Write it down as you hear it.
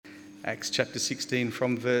Acts chapter 16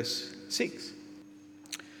 from verse 6.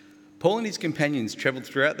 Paul and his companions travelled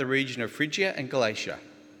throughout the region of Phrygia and Galatia,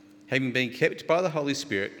 having been kept by the Holy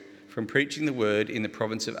Spirit from preaching the word in the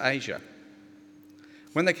province of Asia.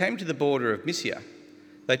 When they came to the border of Mysia,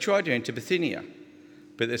 they tried to enter Bithynia,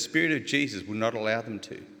 but the Spirit of Jesus would not allow them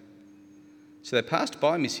to. So they passed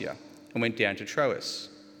by Mysia and went down to Troas.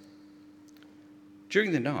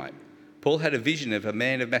 During the night, Paul had a vision of a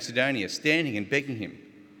man of Macedonia standing and begging him,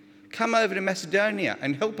 "Come over to Macedonia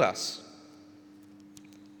and help us."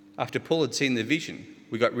 After Paul had seen the vision,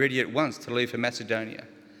 we got ready at once to leave for Macedonia,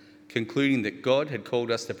 concluding that God had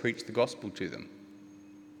called us to preach the gospel to them.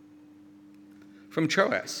 From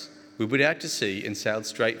Troas, we put out to sea and sailed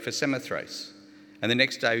straight for Samothrace, and the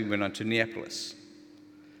next day we went on to Neapolis.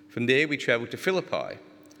 From there we travelled to Philippi,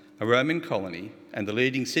 a Roman colony and the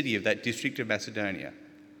leading city of that district of Macedonia,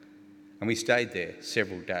 and we stayed there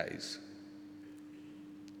several days.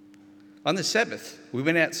 On the Sabbath, we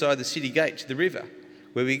went outside the city gate to the river,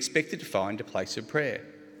 where we expected to find a place of prayer.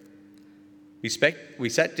 We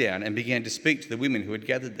sat down and began to speak to the women who had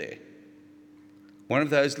gathered there. One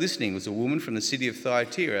of those listening was a woman from the city of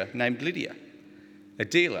Thyatira named Lydia, a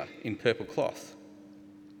dealer in purple cloth.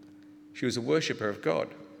 She was a worshipper of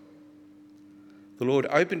God. The Lord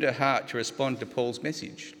opened her heart to respond to Paul's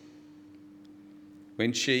message.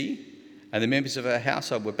 When she and the members of her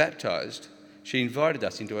household were baptised, she invited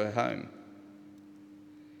us into her home.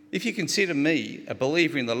 "If you consider me a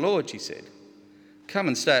believer in the Lord," she said, "come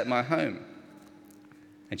and stay at my home."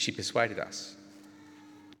 And she persuaded us.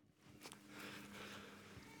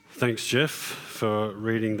 Thanks, Jeff, for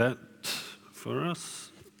reading that for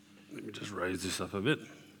us. Let me just raise this up a bit.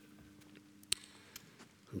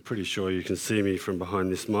 I'm pretty sure you can see me from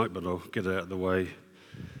behind this mic, but I'll get it out of the way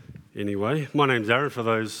anyway. My name's Aaron, for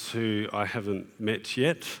those who I haven't met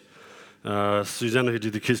yet. Susanna, who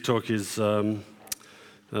did the kids' talk, is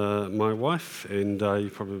my wife, and you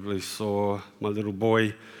probably saw my little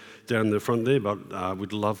boy down the front there, but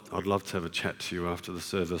I'd love to have a chat to you after the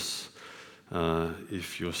service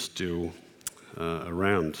if you're still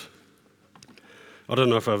around. I don't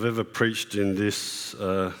know if I've ever preached in this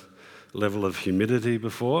level of humidity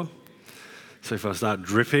before, so if I start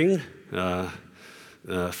dripping,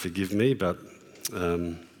 forgive me, but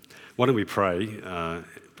why don't we pray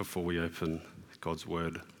before we open God's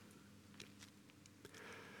Word.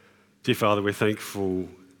 Dear Father, we're thankful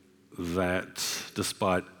that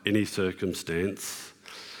despite any circumstance,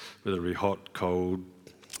 whether it be hot, cold,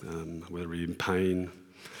 whether it be in pain,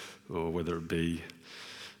 or whether it be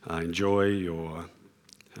in joy or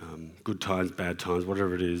good times, bad times,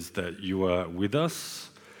 whatever it is, that you are with us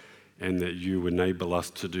and that you enable us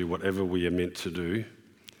to do whatever we are meant to do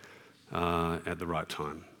at the right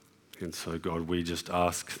time. And so, God, we just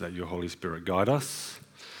ask that your Holy Spirit guide us.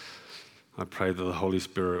 I pray that the Holy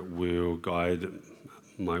Spirit will guide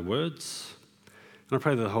my words. And I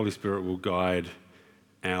pray that the Holy Spirit will guide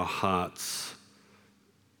our hearts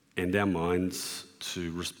and our minds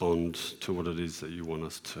to respond to what it is that you want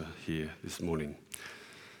us to hear this morning.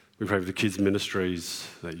 We pray for the kids' ministries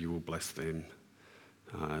that you will bless them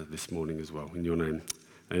this morning as well. In your name,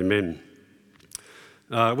 amen.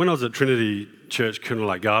 When I was at Trinity Church, Colonel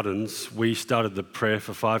Lake Gardens, we started the Prayer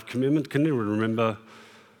for Five commitment. Can anyone remember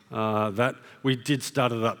that? We did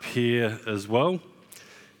start it up here as well.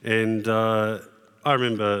 And I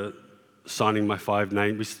remember signing my 5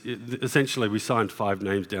 names. Essentially, we signed 5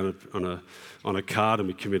 names down on a card, and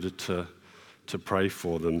we committed to pray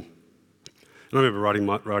for them. And I remember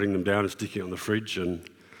writing them down and sticking it on the fridge and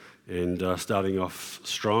starting off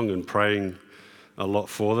strong and praying a lot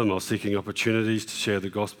for them. I was seeking opportunities to share the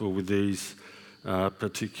gospel with these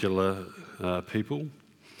particular people.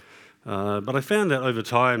 But I found that over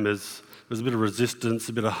time there's a bit of resistance,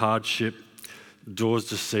 a bit of hardship. Doors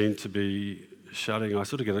just seemed to be shutting. I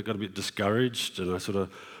sort of got a bit discouraged, and I sort of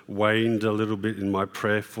waned a little bit in my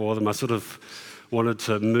prayer for them. I sort of wanted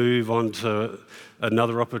to move on to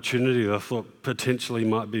another opportunity that I thought potentially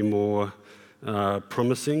might be more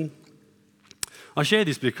promising. I share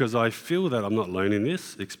this because I feel that I'm not alone in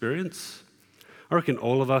this experience. I reckon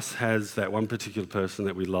all of us has that one particular person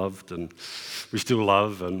that we loved and we still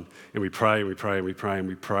love, and we pray and we pray and we pray and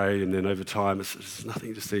we pray, and then over time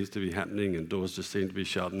nothing just seems to be happening and doors just seem to be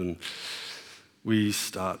shut, and we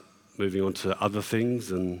start moving on to other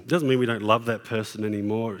things. And it doesn't mean we don't love that person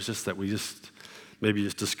anymore. It's just that maybe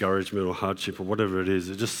it's discouragement or hardship or whatever it is.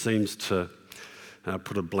 It just seems to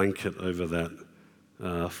put a blanket over that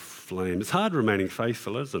flame. It's hard remaining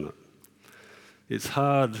faithful, isn't it? It's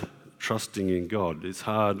hard trusting in God. It's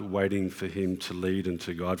hard waiting for him to lead and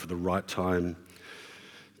to guide, for the right time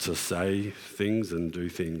to say things and do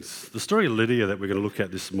things. The story of Lydia that we're going to look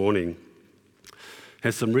at this morning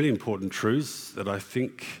has some really important truths that I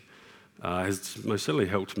think has most certainly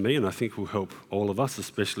helped me, and I think will help all of us,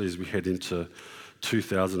 especially as we head into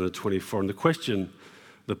 2024. And the question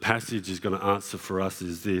the passage is going to answer for us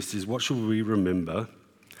is this, is what should we remember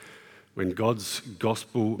when God's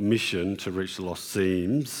gospel mission to reach the lost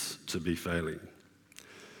seems to be failing?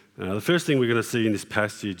 The first thing we're going to see in this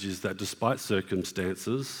passage is that despite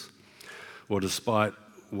circumstances, or despite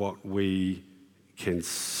what we can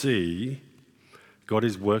see, God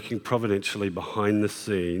is working providentially behind the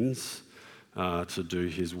scenes to do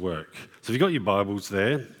his work. So if you've got your Bibles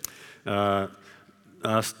there, go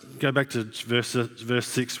back to verse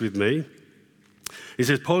 6 with me. He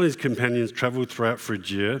says, Paul and his companions travelled throughout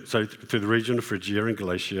Phrygia, so through the region of Phrygia and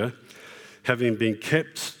Galatia, having been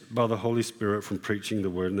kept by the Holy Spirit from preaching the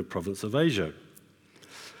word in the province of Asia.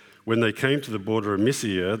 When they came to the border of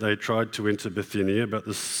Mysia, they tried to enter Bithynia, but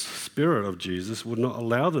the Spirit of Jesus would not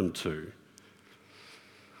allow them to.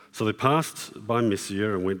 So they passed by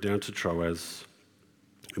Mysia and went down to Troas,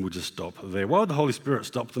 and would just stop there. Why would the Holy Spirit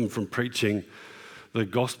stop them from preaching the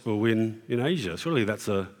gospel in Asia? Surely that's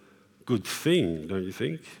a good thing, don't you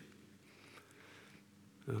think?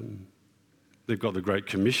 They've got the Great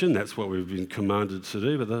Commission, that's what we've been commanded to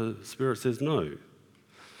do, but the Spirit says no. You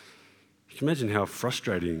can imagine how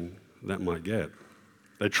frustrating that might get.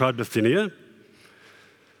 They tried Bithynia,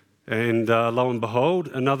 and lo and behold,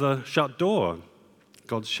 another shut door.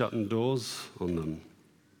 God's shutting doors on them.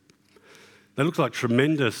 They looked like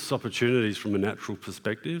tremendous opportunities from a natural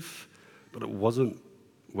perspective, but it wasn't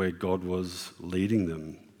where God was leading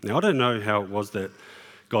them. Now, I don't know how it was that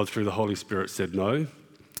God, through the Holy Spirit, said no.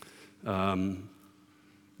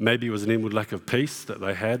 Maybe it was an inward lack of peace that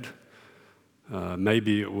they had.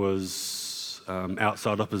 Maybe it was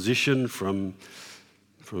outside opposition from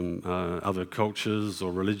other cultures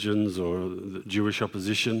or religions or Jewish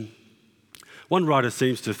opposition. One writer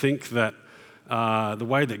seems to think that the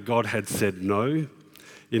way that God had said no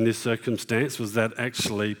in this circumstance was that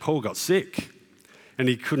actually Paul got sick and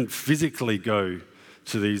he couldn't physically go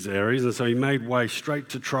to these areas, and so he made way straight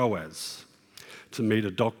to Troas to meet a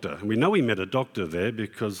doctor. And we know he met a doctor there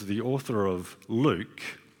because the author of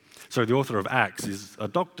Acts is a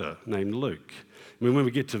doctor named Luke. I mean, when we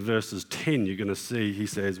get to verses 10, you're going to see he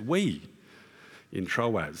says, we in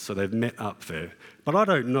Troas. So they've met up there. But I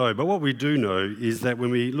don't know. But what we do know is that when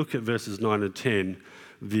we look at verses 9 and 10,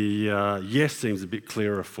 the yes seems a bit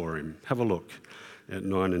clearer for him. Have a look at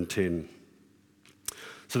 9 and 10.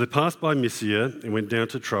 So they passed by Mysia and went down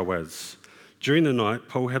to Troas. During the night,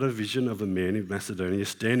 Paul had a vision of a man in Macedonia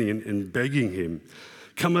standing and begging him,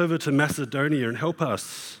 "Come over to Macedonia and help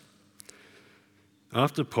us."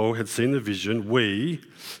 After Paul had seen the vision, we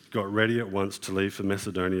got ready at once to leave for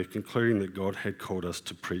Macedonia, concluding that God had called us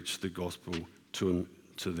to preach the gospel to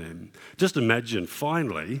them. Just imagine,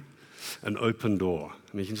 finally, an open door.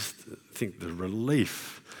 I mean, you can just think the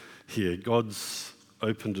relief here. God's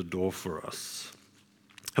opened a door for us.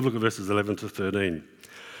 Have a look at verses 11 to 13.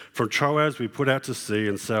 From Troas, we put out to sea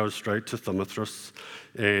and sailed straight to Samothrace,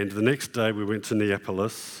 and the next day we went to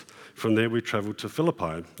Neapolis. From there we travelled to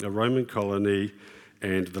Philippi, a Roman colony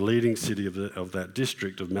and the leading city of that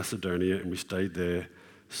district of Macedonia, and we stayed there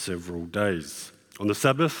several days. On the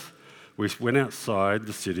Sabbath, we went outside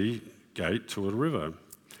the city gate to a river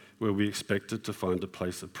where we expected to find a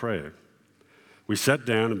place of prayer. We sat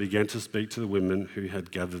down and began to speak to the women who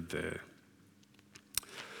had gathered there.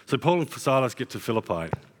 So Paul and Silas get to Philippi,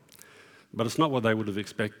 but it's not what they would have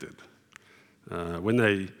expected. When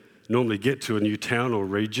they normally get to a new town or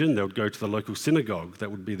region, they would go to the local synagogue. That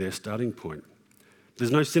would be their starting point.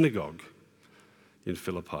 There's no synagogue in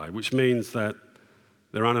Philippi, which means that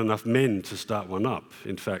there aren't enough men to start one up.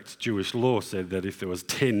 In fact, Jewish law said that if there was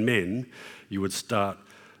 10 men, you would start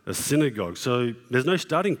a synagogue. So there's no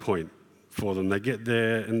starting point for them. They get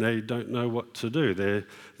there and they don't know what to do. They're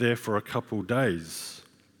there for a couple days.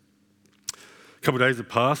 A couple of days have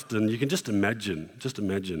passed, and you can just imagine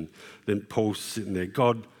then Paul's sitting there.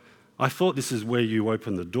 God, I thought this is where you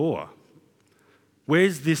open the door.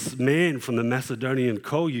 Where's this man from the Macedonian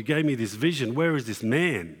call? You gave me this vision. Where is this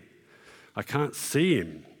man? I can't see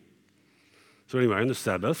him. So anyway, on the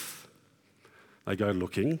Sabbath, they go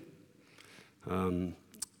looking.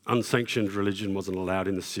 Unsanctioned religion wasn't allowed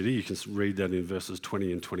in the city. You can read that in verses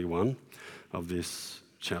 20 and 21 of this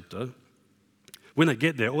chapter. When they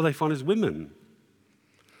get there, all they find is women.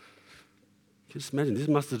 Just imagine, this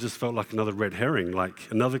must have just felt like another red herring, like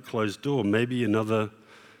another closed door, maybe another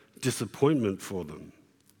disappointment for them.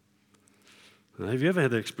 Have you ever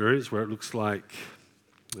had the experience where it looks like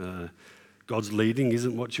God's leading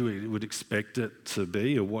isn't what you would expect it to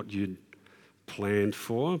be or what you'd planned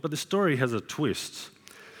for. But the story has a twist.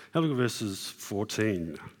 Have a look at verses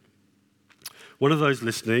 14. One of those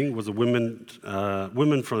listening was a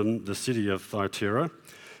woman from the city of Thyatira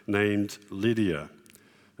named Lydia,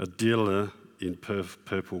 a dealer in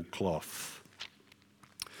purple cloth.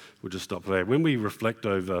 We'll just stop there. When we reflect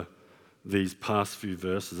over these past few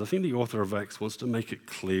verses, I think the author of Acts wants to make it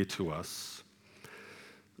clear to us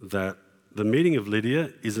that the meeting of Lydia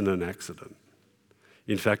isn't an accident.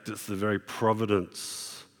 In fact, it's the very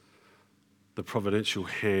providence, the providential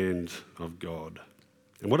hand of God.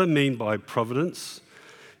 And what I mean by providence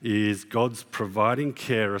is God's providing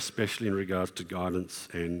care, especially in regards to guidance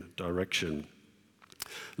and direction.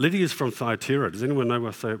 Lydia is from Thyatira. Does anyone know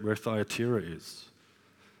where Thyatira is?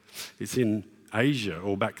 It's in Asia,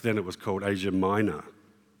 or back then it was called Asia Minor.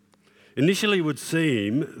 Initially, it would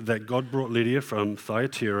seem that God brought Lydia from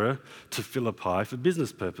Thyatira to Philippi for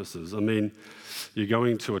business purposes. I mean, you're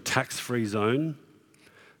going to a tax-free zone,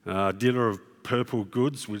 dealer of purple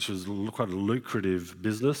goods, which was quite a lucrative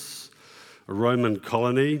business, a Roman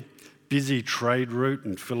colony, busy trade route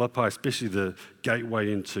in Philippi, especially the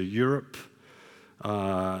gateway into Europe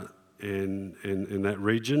and in that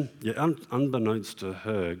region. Yet, unbeknownst to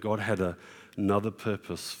her, God had another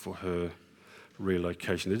purpose for her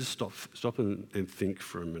relocation. They just stop and think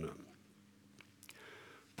for a minute.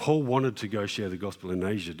 Paul wanted to go share the gospel in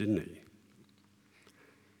Asia, didn't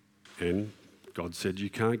he? And God said, you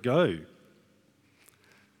can't go.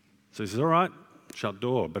 So he says, all right, shut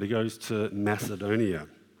door. But he goes to Macedonia.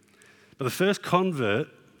 But the first convert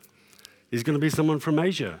is going to be someone from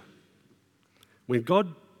Asia. When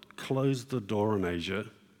God closed the door on Asia,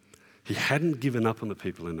 he hadn't given up on the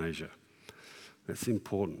people in Asia. That's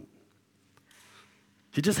important.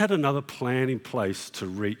 He just had another plan in place to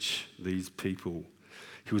reach these people.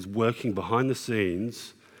 He was working behind the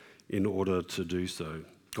scenes in order to do so.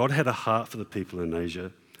 God had a heart for the people in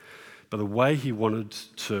Asia, but the way he wanted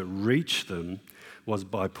to reach them was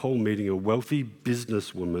by Paul meeting a wealthy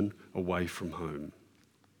businesswoman away from home.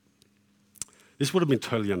 This would have been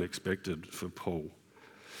totally unexpected for Paul.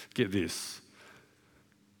 Get this.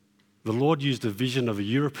 The Lord used a vision of a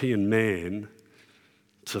European man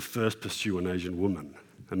to first pursue an Asian woman.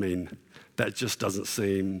 I mean, that just doesn't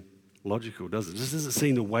seem logical, does it? It just doesn't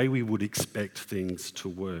seem the way we would expect things to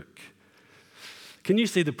work. Can you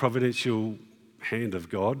see the providential hand of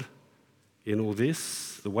God in all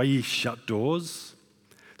this? The way he shut doors,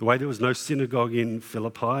 the way there was no synagogue in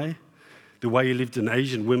Philippi, the way he lived an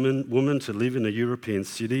Asian woman to live in a European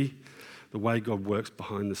city, the way God works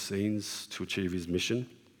behind the scenes to achieve his mission.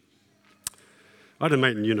 I had a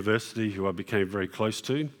mate in university who I became very close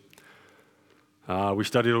to. We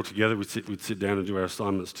studied all together. We'd sit down and do our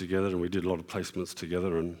assignments together, and we did a lot of placements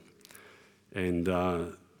together. And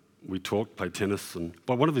we talked, played tennis.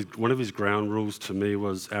 But one of his ground rules to me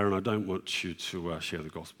was, Aaron, I don't want you to share the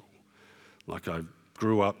gospel. Like, I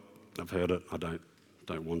grew up, I've heard it, I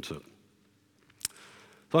don't want it.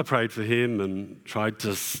 So I prayed for him and tried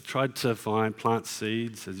to plant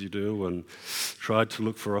seeds, as you do, and tried to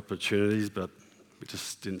look for opportunities, but it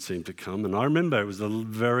just didn't seem to come. And I remember it was the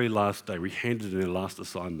very last day. We handed in our last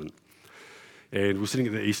assignment. And we're sitting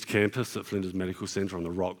at the East Campus at Flinders Medical Centre on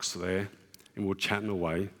the rocks there, and we're chatting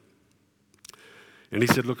away. And he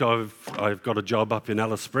said, look, I've got a job up in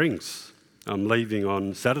Alice Springs. I'm leaving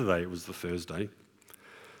on Saturday. It was the Thursday.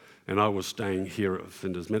 And I was staying here at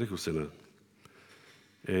Flinders Medical Centre.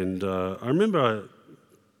 And I remember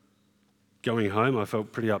going home. I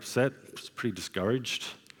felt pretty upset, pretty discouraged.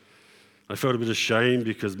 I felt a bit ashamed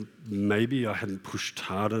because maybe I hadn't pushed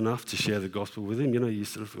hard enough to share the gospel with him. You know, you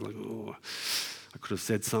sort of feel like, oh, I could have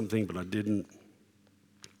said something, but I didn't.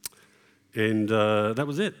 And that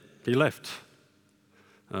was it. He left.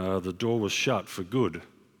 The door was shut for good,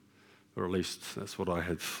 or at least that's what I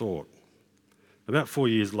had thought. About 4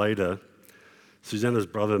 years later, Susanna's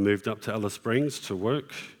brother moved up to Alice Springs to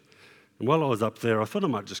work. And while I was up there, I thought I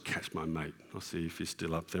might just catch my mate. I'll see if he's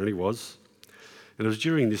still up there. And he was. And it was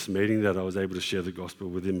during this meeting that I was able to share the gospel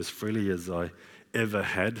with him as freely as I ever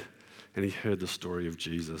had. And he heard the story of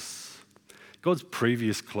Jesus. God's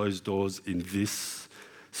previous closed doors in this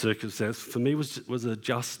circumstance for me was a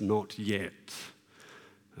just not yet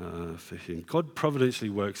for him. God providentially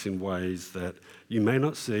works in ways that you may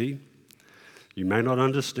not see, you may not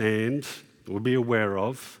understand, or be aware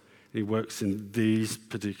of. He works in these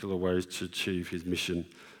particular ways to achieve his mission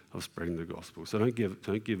of spreading the gospel. So don't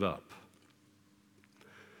give up.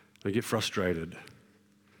 Don't get frustrated.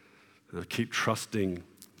 Keep trusting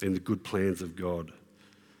in the good plans of God.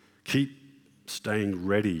 Keep staying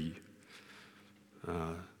ready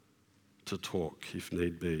to to talk if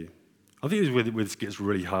need be. I think where this gets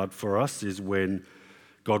really hard for us is when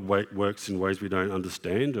God works in ways we don't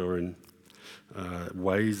understand or in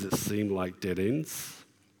ways that seem like dead ends.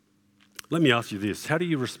 Let me ask you this. How do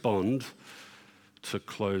you respond to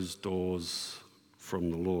closed doors from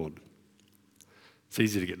the Lord? It's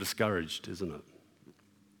easy to get discouraged, isn't it?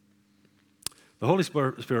 The Holy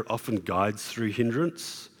Spirit often guides through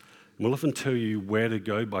hindrance and will often tell you where to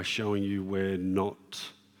go by showing you where not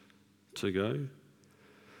to go.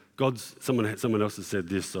 Someone else has said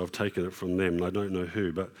this, so I've taken it from them, and I don't know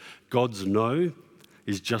who, but God's no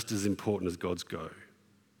is just as important as God's go.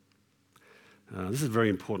 This is a very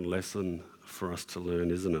important lesson for us to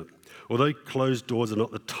learn, isn't it? Although closed doors are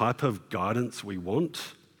not the type of guidance we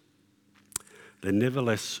want, they're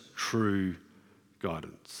nevertheless true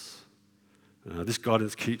guidance. This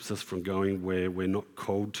guidance keeps us from going where we're not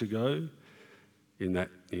called to go, in that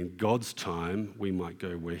in God's time we might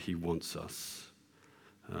go where He wants us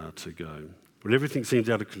to go. When everything seems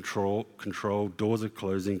out of control, doors are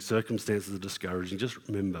closing, circumstances are discouraging, just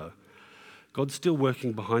remember, God's still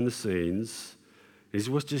working behind the scenes. He's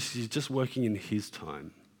just working in His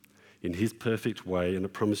time, in His perfect way, and I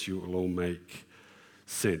promise you it will all make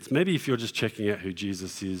sense. Maybe if you're just checking out who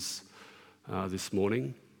Jesus is this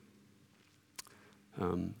morning,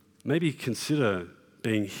 maybe consider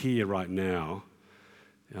being here right now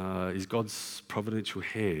is God's providential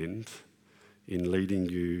hand in leading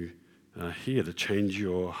you here to change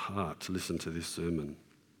your heart to listen to this sermon.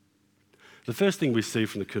 The first thing we see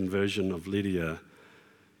from the conversion of Lydia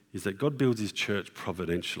is that God builds His church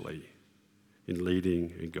providentially in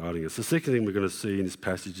leading and guiding us. The second thing we're going to see in this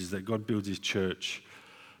passage is that God builds His church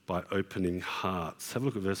by opening hearts. Have a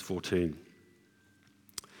look at verse 14.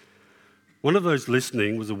 One of those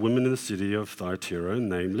listening was a woman in the city of Thyatira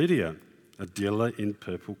named Lydia, a dealer in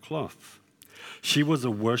purple cloth. She was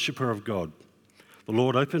a worshipper of God. The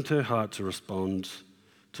Lord opened her heart to respond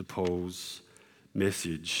to Paul's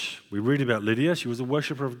message. We read about Lydia. She was a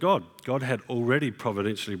worshipper of God. God had already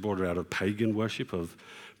providentially brought her out of pagan worship of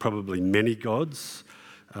probably many gods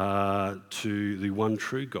to the one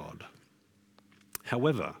true God.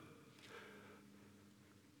 However,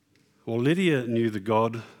 while Lydia knew the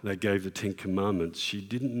God that gave the Ten Commandments, she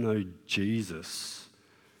didn't know Jesus,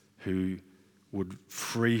 who would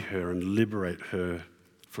free her and liberate her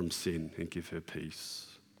from sin and give her peace.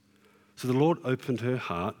 So the Lord opened her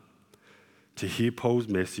heart to hear Paul's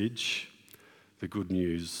message, the good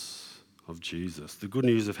news of Jesus, the good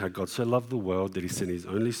news of how God so loved the world that He sent His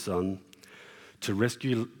only Son to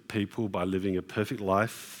rescue people by living a perfect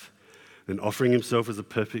life and offering Himself as a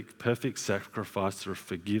perfect sacrifice to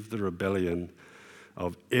forgive the rebellion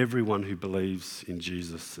of everyone who believes in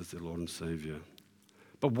Jesus as their Lord and Saviour.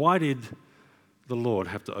 But why did the Lord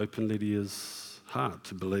have to open Lydia's heart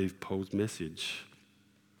to believe Paul's message?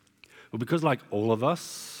 Well, because like all of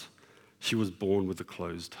us, she was born with a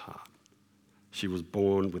closed heart. She was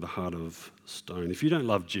born with a heart of stone. If you don't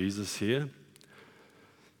love Jesus here,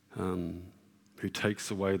 who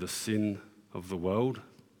takes away the sin of the world,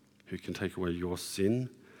 who can take away your sin,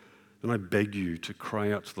 then I beg you to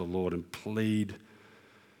cry out to the Lord and plead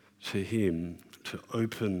to Him to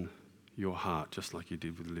open your heart, just like He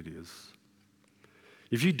did with Lydia's.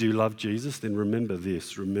 If you do love Jesus, then remember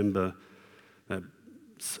this. Remember that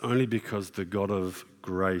it's only because the God of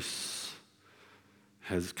grace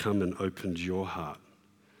has come and opened your heart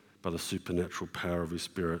by the supernatural power of His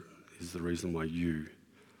Spirit is the reason why you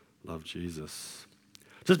love Jesus.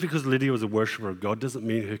 Just because Lydia was a worshiper of God doesn't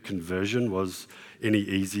mean her conversion was any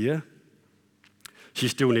easier. She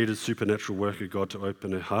still needed supernatural work of God to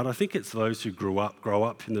open her heart. I think it's those who grow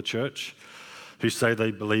up in the church, who say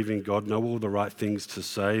they believe in God, know all the right things to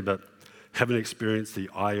say, but haven't experienced the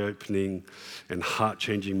eye-opening and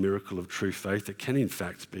heart-changing miracle of true faith that can in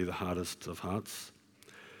fact be the hardest of hearts.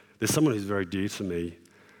 There's someone who's very dear to me,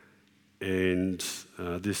 and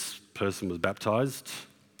this person was baptized,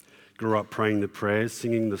 grew up praying the prayers,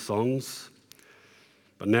 singing the songs,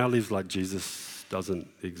 but now lives like Jesus doesn't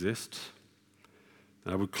exist.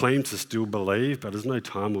 Would claim to still believe, but has no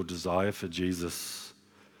time or desire for Jesus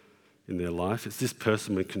in their life. It's this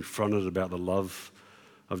person, when confronted about the love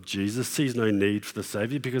of Jesus, sees no need for the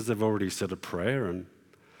Saviour because they've already said a prayer and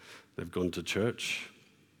they've gone to church.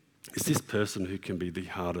 It's this person who can be the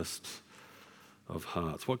hardest of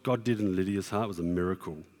hearts. What God did in Lydia's heart was a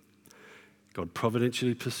miracle. God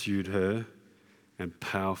providentially pursued her and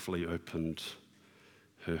powerfully opened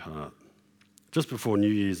her heart. Just before New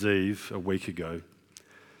Year's Eve, a week ago,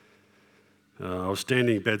 I was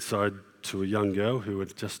standing bedside to a young girl who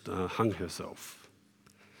had just hung herself.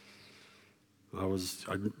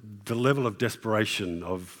 The level of desperation,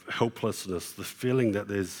 of helplessness, the feeling that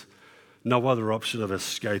there's no other option of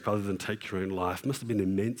escape other than take your own life must have been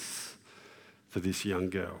immense for this young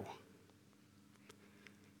girl.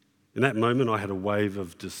 In that moment, I had a wave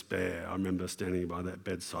of despair. I remember standing by that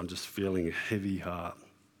bedside, just feeling a heavy heart.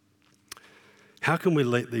 How can we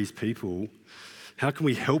help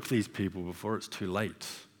these people before it's too late?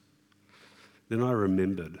 Then I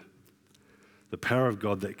remembered the power of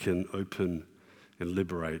God that can open and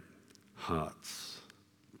liberate hearts.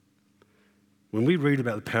 When we read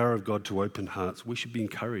about the power of God to open hearts, we should be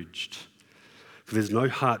encouraged. For there's no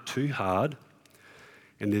heart too hard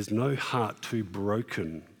and there's no heart too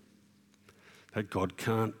broken that God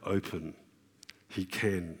can't open. He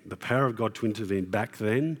can. The power of God to intervene back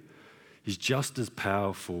then is just as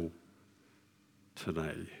powerful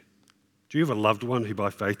today. Do you have a loved one who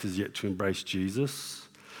by faith has yet to embrace Jesus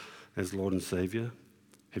as Lord and Saviour?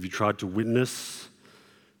 Have you tried to witness,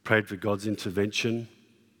 prayed for God's intervention?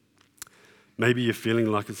 Maybe you're feeling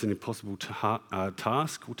like it's an impossible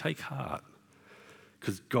task. Well, take heart,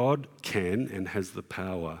 because God can and has the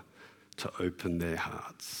power to open their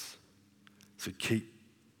hearts. So keep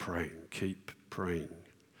praying, keep praying.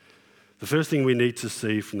 The first thing we need to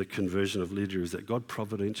see from the conversion of Lydia is that God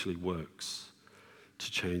providentially works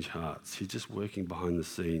to change hearts. He's just working behind the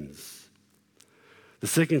scenes. The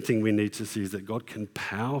second thing we need to see is that God can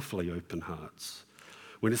powerfully open hearts.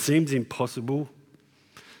 When it seems impossible,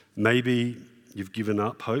 maybe you've given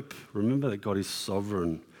up hope, remember that God is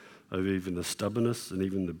sovereign over even the stubbornness and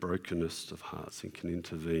even the brokenness of hearts and can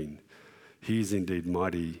intervene. He is indeed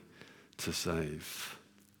mighty to save.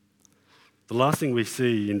 The last thing we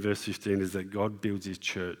see in verse 15 is that God builds his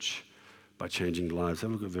church by changing lives.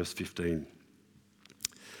 Have a look at verse 15.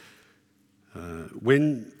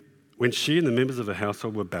 When she and the members of her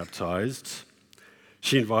household were baptized,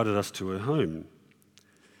 she invited us to her home.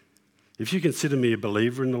 If you consider me a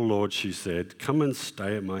believer in the Lord, she said, come and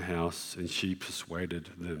stay at my house, and she persuaded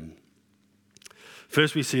them.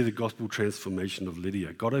 First, we see the gospel transformation of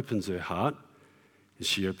Lydia. God opens her heart, and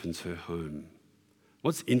she opens her home.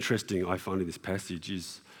 What's interesting, I find, in this passage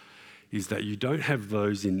is that you don't have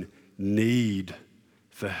those in need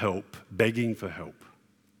for help, begging for help.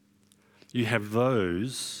 You have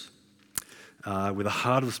those with a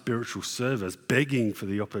heart of spiritual service, begging for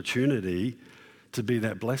the opportunity to be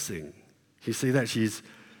that blessing. You see that?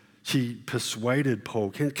 She persuaded Paul,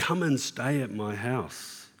 can come and stay at my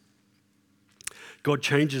house. God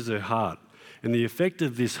changes her heart. And the effect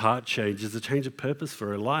of this heart change is a change of purpose for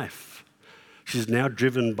her life. She's now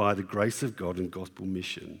driven by the grace of God and gospel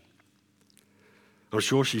mission. I'm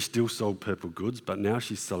sure she still sold purple goods, but now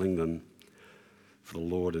she's selling them for the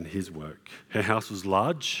Lord and his work. Her house was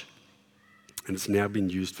large, and it's now been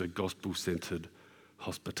used for gospel-centered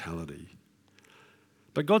hospitality.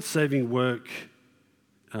 But God's saving work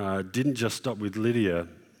didn't just stop with Lydia.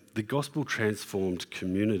 The gospel transformed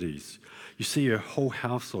communities. You see, her whole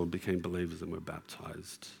household became believers and were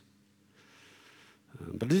baptized.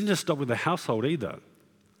 But it didn't just stop with the household either.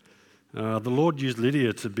 The Lord used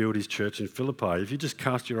Lydia to build his church in Philippi. If you just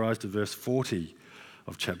cast your eyes to verse 40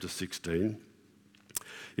 of chapter 16,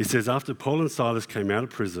 it says, after Paul and Silas came out of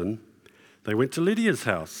prison, they went to Lydia's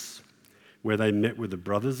house, where they met with the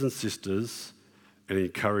brothers and sisters and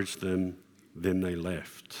encouraged them. Then they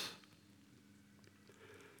left.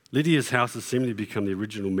 Lydia's house has seemingly become the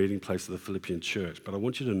original meeting place of the Philippian church, but I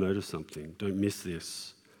want you to notice something. Don't miss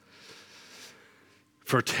this.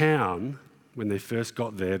 For a town, when they first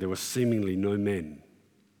got there, there were seemingly no men,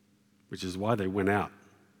 which is why they went out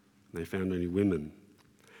and they found only women.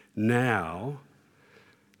 Now,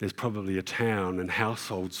 there's probably a town and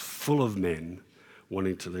households full of men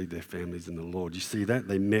wanting to lead their families in the Lord. You see that?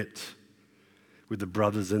 They met with the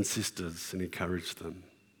brothers and sisters and encouraged them.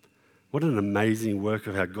 What an amazing work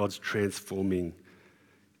of how God's transforming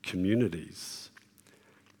communities.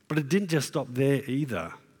 But it didn't just stop there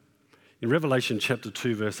either. In Revelation chapter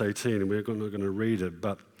 2, verse 18, and we're not going to read it,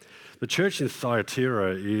 but the church in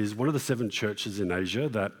Thyatira is one of the 7 churches in Asia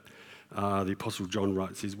that the Apostle John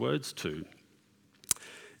writes his words to.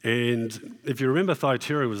 And if you remember,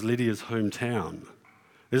 Thyatira was Lydia's hometown.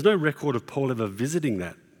 There's no record of Paul ever visiting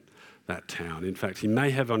that town. In fact, he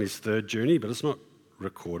may have on his 3rd journey, but it's not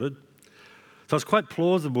recorded. So it's quite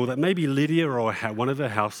plausible that maybe Lydia or one of her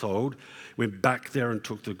household went back there and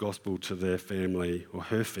took the gospel to their family or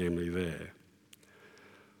her family there.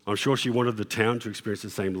 I'm sure she wanted the town to experience the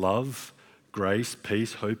same love, grace,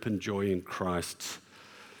 peace, hope, and joy in Christ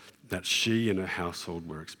that she and her household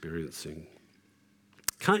were experiencing.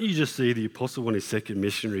 Can't you just see the apostle on his 2nd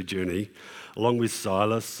missionary journey, along with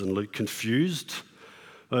Silas and Luke, confused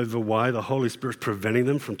over why the Holy Spirit's preventing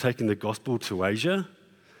them from taking the gospel to Asia.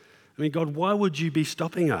 I mean, God, why would you be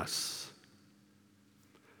stopping us?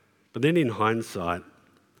 But then in hindsight,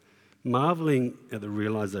 marveling at the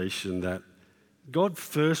realization that God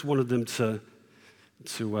first wanted them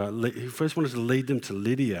he first wanted to lead them to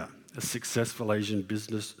Lydia, a successful Asian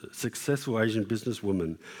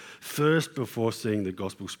businesswoman, first before seeing the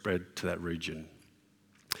gospel spread to that region.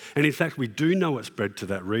 And in fact, we do know it spread to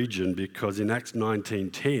that region because in Acts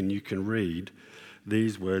 19:10 you can read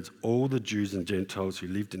these words, all the Jews and Gentiles who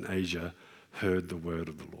lived in Asia heard the word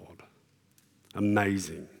of the Lord.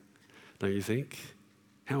 Amazing, don't you think?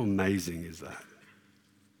 How amazing is that?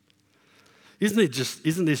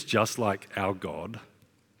 Isn't this just like our God,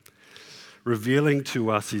 revealing to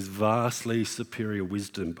us his vastly superior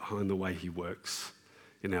wisdom behind the way he works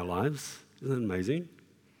in our lives? Isn't that amazing?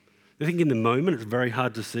 I think in the moment it's very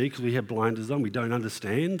hard to see because we have blinders on, we don't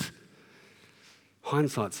understand.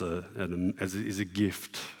 Hindsight is a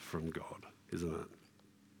gift from God, isn't it?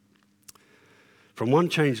 From one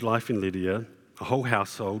changed life in Lydia, a whole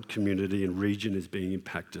household, community and region is being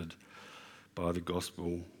impacted by the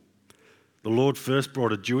gospel. The Lord first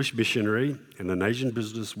brought a Jewish missionary and an Asian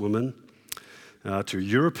businesswoman to a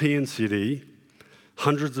European city,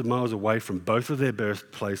 hundreds of miles away from both of their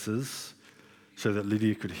birthplaces, so that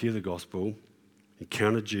Lydia could hear the gospel,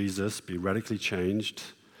 encounter Jesus, be radically changed,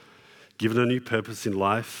 given a new purpose in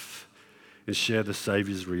life, and share the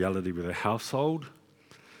Saviour's reality with her household,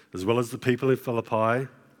 as well as the people in Philippi,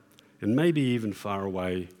 and maybe even far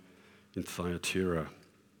away in Thyatira.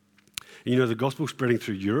 And you know, the gospel spreading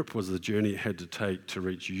through Europe was the journey it had to take to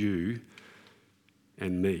reach you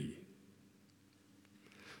and me.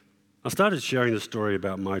 I started sharing the story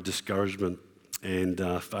about my discouragement and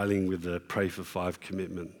failing with the Pray for Five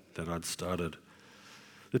commitment that I'd started.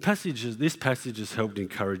 This passage has helped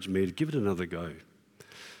encourage me to give it another go,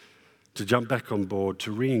 to jump back on board,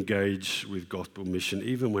 to re-engage with gospel mission,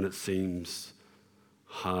 even when it seems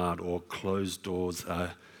hard or closed doors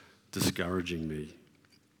are discouraging me.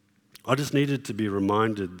 I just needed to be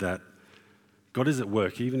reminded that God is at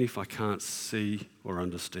work, even if I can't see or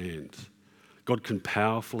understand. God can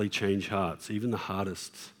powerfully change hearts, even the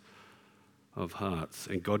hardest of hearts,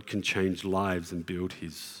 and God can change lives and build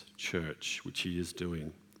his church, which he is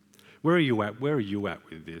doing. Where are you at? Where are you at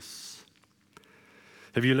with this?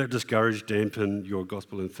 Have you let discourage dampen your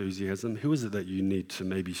gospel enthusiasm? Who is it that you need to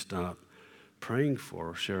maybe start praying for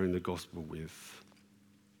or sharing the gospel with?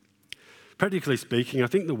 Practically speaking, I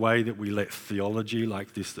think the way that we let theology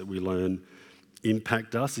like this that we learn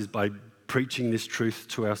impact us is by preaching this truth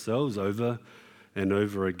to ourselves over and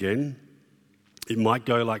over again. It might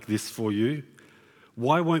go like this for you.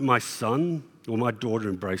 Why won't my son or my daughter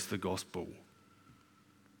embrace the gospel?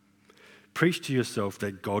 Preach to yourself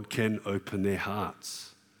that God can open their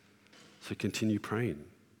hearts. So continue praying.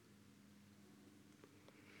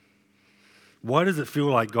 Why does it feel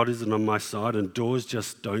like God isn't on my side and doors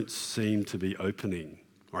just don't seem to be opening,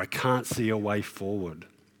 or I can't see a way forward?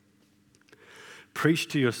 Preach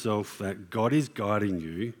to yourself that God is guiding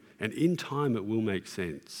you, and in time it will make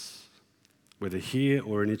sense. Whether here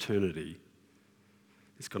or in eternity,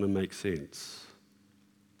 it's going to make sense.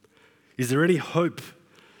 Is there any hope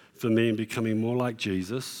for me in becoming more like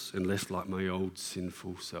Jesus and less like my old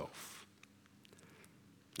sinful self?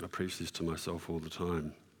 I preach this to myself all the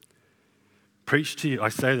time. I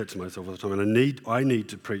say that to myself all the time, and I need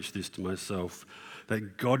to preach this to myself,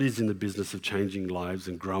 that God is in the business of changing lives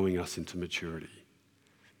and growing us into maturity.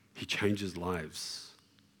 He changes lives.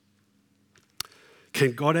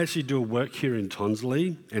 Can God actually do a work here in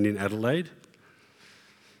Tonsley and in Adelaide?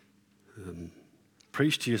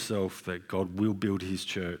 Preach to yourself that God will build his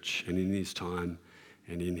church, and in his time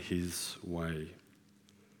and in his way.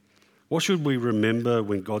 What should we remember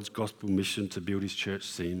when God's gospel mission to build his church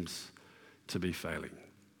seems to be failing?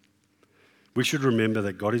 We should remember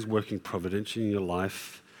that God is working providentially in your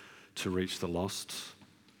life to reach the lost.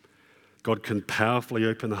 God can powerfully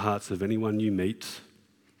open the hearts of anyone you meet.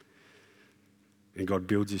 And God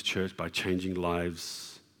builds his church by changing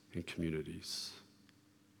lives and communities.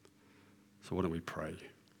 So why don't we pray?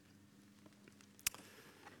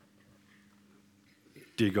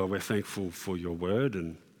 Dear God, we're thankful for your word,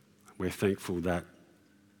 and we're thankful that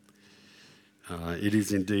it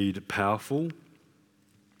is indeed powerful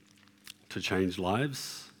to change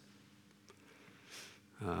lives,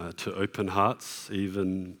 to open hearts,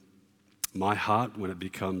 even my heart when it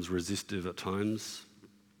becomes resistive at times.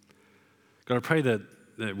 God, I pray that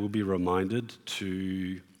we'll be reminded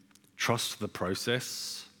to trust the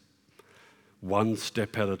process, one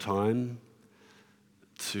step at a time,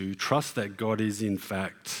 to trust that God is in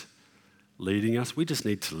fact leading us. We just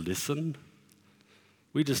need to listen.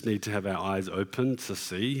 We just need to have our eyes open to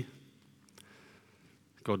see.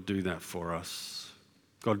 God, do that for us.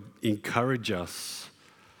 God, encourage us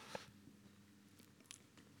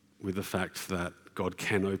with the fact that God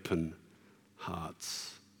can open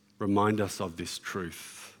hearts. Remind us of this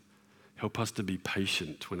truth. Help us to be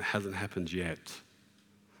patient when it hasn't happened yet.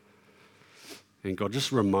 And God,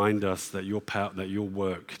 just remind us that your power, that your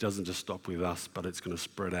work doesn't just stop with us, but it's going to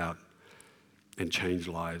spread out and change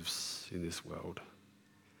lives in this world.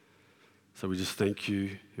 So we just thank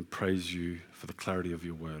you and praise you for the clarity of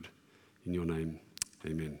your word. In your name,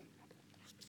 amen.